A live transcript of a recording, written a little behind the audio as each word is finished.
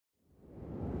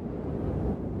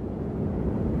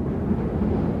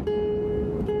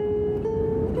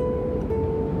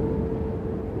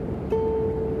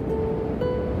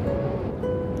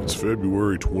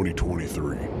February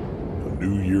 2023. A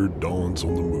new year dawns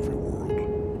on the movie world.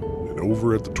 And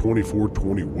over at the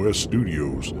 2420 West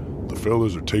Studios, the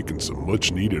fellas are taking some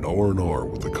much-needed R&R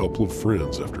with a couple of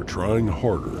friends after trying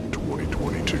harder in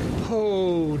 2022.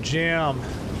 Oh, Jim.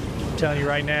 I'm telling you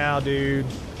right now, dude,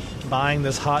 buying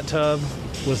this hot tub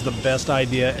was the best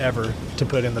idea ever to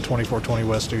put in the 2420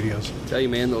 West Studios. Tell you,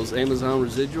 man, those Amazon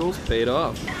residuals paid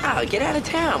off. Ah, get out of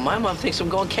town. My mom thinks I'm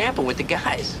going camping with the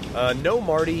guys. No,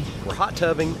 Marty. We're hot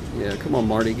tubbing. Yeah, come on,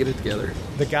 Marty, get it together.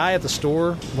 The guy at the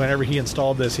store, whenever he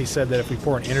installed this, he said that if we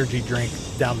pour an energy drink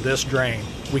down this drain,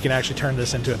 we can actually turn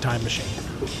this into a time machine.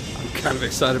 I'm kind of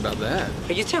excited about that.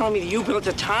 Are you telling me that you built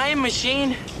a time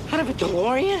machine out of a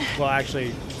DeLorean? Well,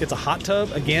 actually, it's a hot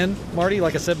tub, again, Marty,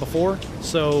 like I said before.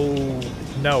 So,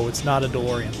 no, it's not a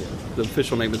DeLorean. The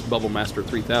official name is Bubble Master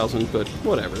 3000, but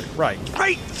whatever. Right.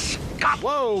 Great Scott!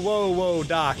 Whoa,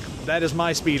 Doc. That is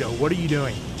my Speedo. What are you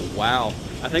doing? Wow.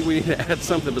 I think we need to add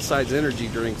something besides energy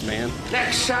drinks, man.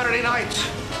 Next Saturday night,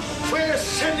 we're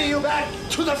sending you back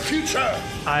to the future.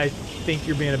 I think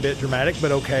you're being a bit dramatic,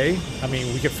 but okay. I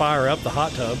mean, we could fire up the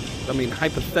hot tub. I mean,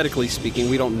 hypothetically speaking,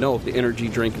 we don't know if the energy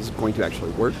drink is going to actually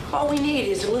work. All we need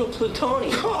is a little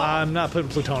plutonium. I'm not putting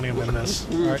plutonium in this.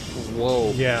 All right.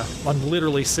 Whoa. Yeah, I'm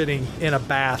literally sitting in a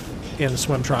bath in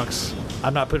swim trunks.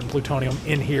 I'm not putting plutonium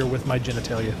in here with my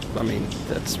genitalia. I mean,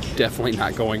 that's definitely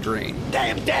not going green.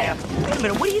 Damn. Wait a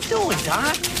minute, what are you doing,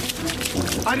 Doc?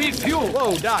 I need fuel.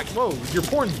 Whoa, Doc, whoa, you're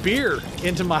pouring beer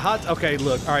into my hot... Okay,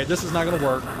 look, all right, this is not going to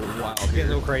work. Wow. It's getting a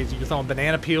little crazy. You're throwing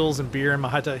banana peels and beer in my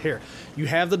hot tub. Here, you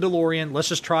have the DeLorean. Let's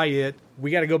just try it.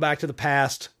 We got to go back to the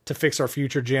past to fix our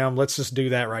future, Jim. Let's just do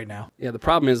that right now. Yeah, the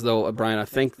problem is, though, Brian, I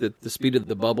think that the speed of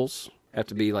the bubbles have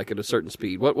to be, like, at a certain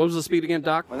speed. What was the speed again,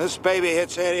 Doc? When this baby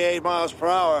hits 88 miles per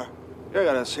hour, you're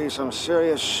going to see some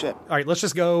serious shit. All right, let's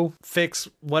just go fix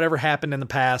whatever happened in the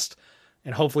past,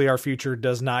 and hopefully our future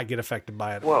does not get affected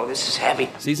by it. Whoa, this is heavy.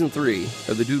 Season 3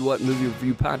 of the Dude What Movie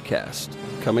Review Podcast,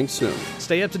 coming soon.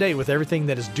 Stay up to date with everything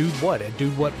that is Dude What at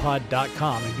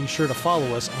dudewhatpod.com, and be sure to follow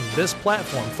us on this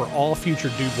platform for all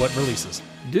future Dude What releases.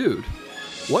 Dude,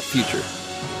 what future?